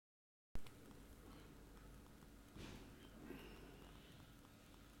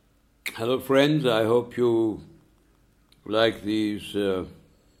Hello friends, I hope you like these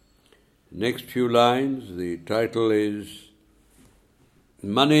next few lines. The title is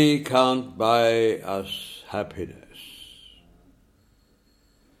Money Can't Buy Us Happiness.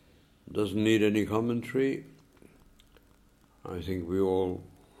 Doesn't need any commentary. I think we all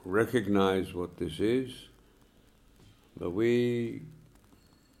recognize what this is, but we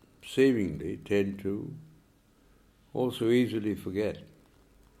seemingly tend to also easily forget.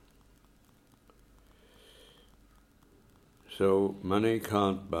 So, money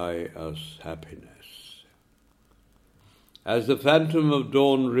can't buy us happiness. As the phantom of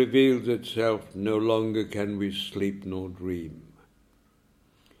dawn reveals itself, no longer can we sleep nor dream.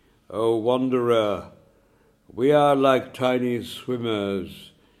 O wanderer, we are like tiny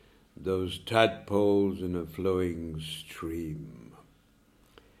swimmers, those tadpoles in a flowing stream.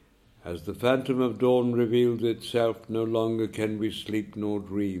 As the phantom of dawn reveals itself, no longer can we sleep nor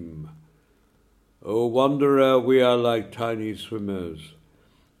dream. O wanderer, we are like tiny swimmers,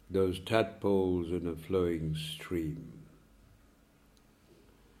 those tadpoles in a flowing stream.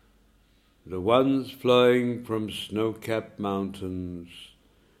 The ones flowing from snow-capped mountains,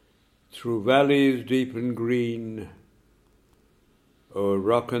 through valleys deep and green, o'er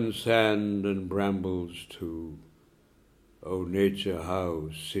rock and sand and brambles too, O nature, how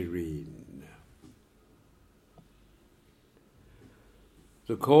serene.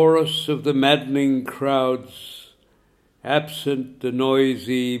 The chorus of the maddening crowds, absent the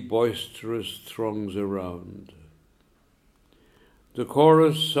noisy, boisterous throngs around. The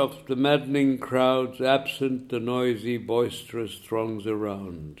chorus of the maddening crowds, absent the noisy, boisterous throngs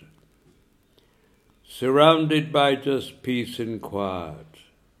around. Surrounded by just peace and quiet,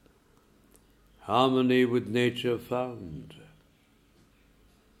 harmony with nature found.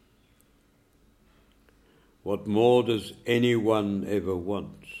 What more does anyone ever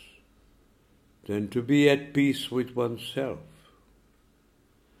want than to be at peace with oneself?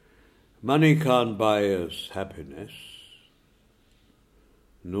 Money can't buy us happiness,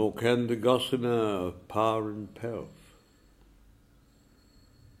 nor can the gossamer of power and pelf.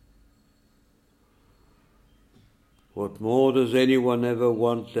 What more does anyone ever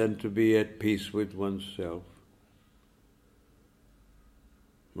want than to be at peace with oneself?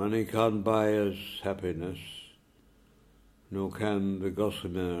 Money can't buy us happiness, nor can the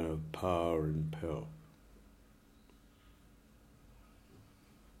gossamer of power and pelf.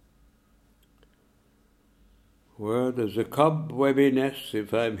 Well, there's a cobwebbiness,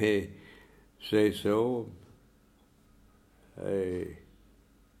 if I may say so, a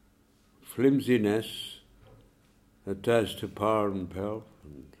flimsiness attached to power and pelf,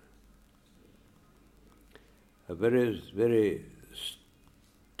 and a very, very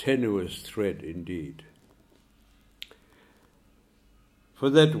tenuous thread indeed.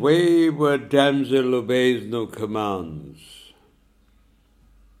 For that wayward damsel obeys no commands.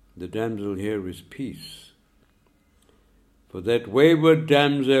 The damsel here is peace. For that wayward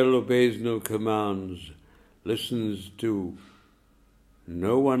damsel obeys no commands, listens to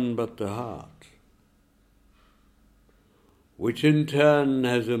no one but the heart, which in turn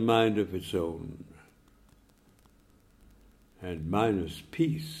has a mind of its own. And minus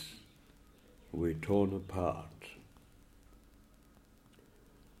peace, we're torn apart.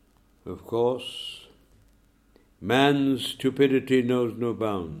 Of course, man's stupidity knows no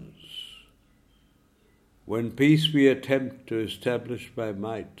bounds. When peace we attempt to establish by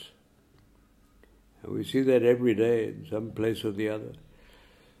might, and we see that every day in some place or the other,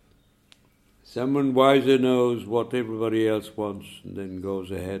 someone wiser knows what everybody else wants and then goes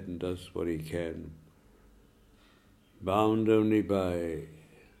ahead and does what he can, bound only by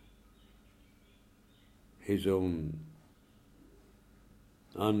his own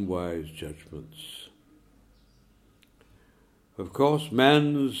unwise judgments. Of course,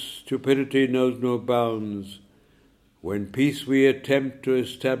 man's stupidity knows no bounds. When peace we attempt to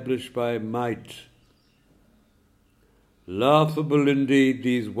establish by might. Laughable indeed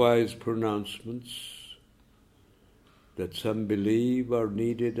these wise pronouncements that some believe are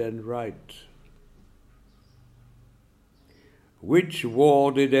needed and right. Which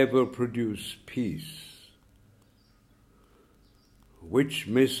war did ever produce peace? Which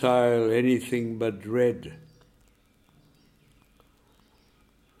missile anything but dread?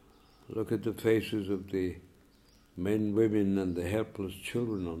 Look at the faces of the men, women, and the helpless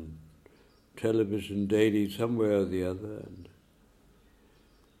children on television daily, somewhere or the other, and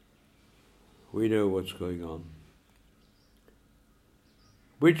we know what's going on.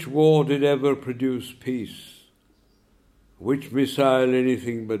 Which war did ever produce peace? Which missile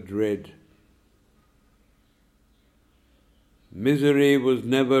anything but dread? Misery was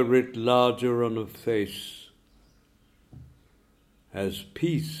never writ larger on a face, as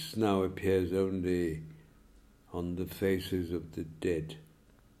peace now appears only on the faces of the dead,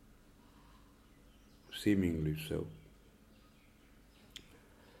 seemingly so.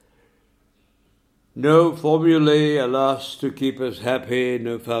 No formulae, alas, to keep us happy,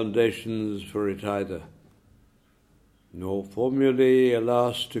 no foundations for it either. No formulae,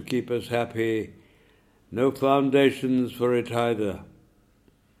 alas, to keep us happy, no foundations for it either.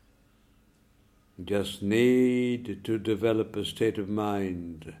 Just need to develop a state of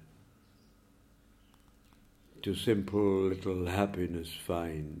mind to simple little happiness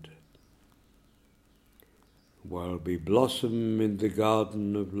find. While we blossom in the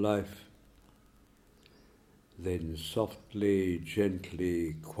garden of life, then softly,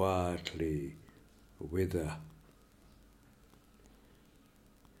 gently, quietly wither.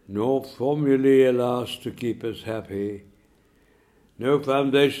 No formulae, alas, to keep us happy, no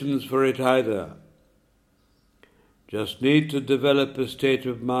foundations for it either. Just need to develop a state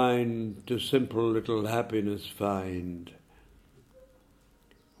of mind to simple little happiness find.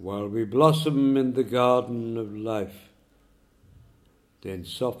 While we blossom in the garden of life, then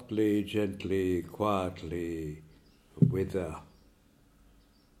softly, gently, quietly wither.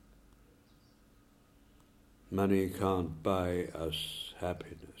 Money can't buy us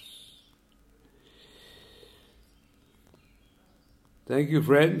happiness. Thank you,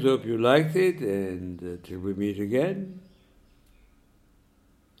 friends. Hope you liked it, and till we meet again,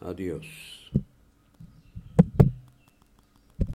 adios.